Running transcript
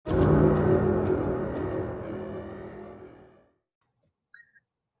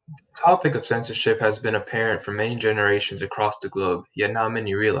Topic of censorship has been apparent for many generations across the globe, yet not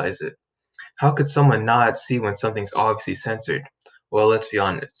many realize it. How could someone not see when something's obviously censored? Well, let's be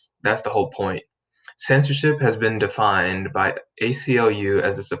honest, that's the whole point. Censorship has been defined by ACLU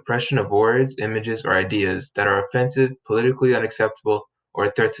as the suppression of words, images, or ideas that are offensive, politically unacceptable, or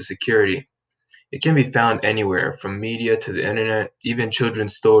a threat to security. It can be found anywhere, from media to the internet, even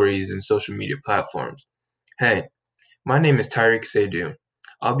children's stories and social media platforms. Hey, my name is Tyreek Seydu.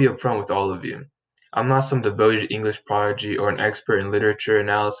 I'll be upfront with all of you. I'm not some devoted English prodigy or an expert in literature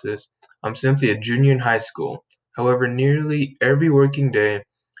analysis. I'm simply a junior in high school. However, nearly every working day,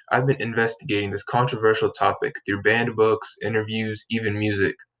 I've been investigating this controversial topic through banned books, interviews, even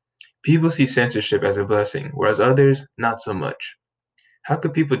music. People see censorship as a blessing, whereas others, not so much. How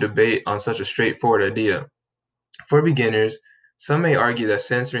could people debate on such a straightforward idea? For beginners, some may argue that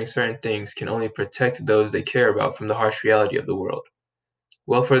censoring certain things can only protect those they care about from the harsh reality of the world.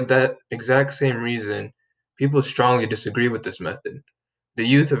 Well, for that exact same reason, people strongly disagree with this method. The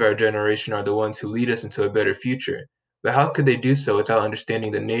youth of our generation are the ones who lead us into a better future, but how could they do so without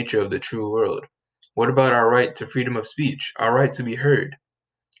understanding the nature of the true world? What about our right to freedom of speech, our right to be heard?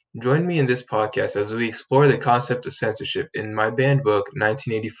 Join me in this podcast as we explore the concept of censorship in my banned book,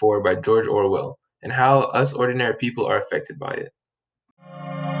 1984 by George Orwell, and how us ordinary people are affected by it.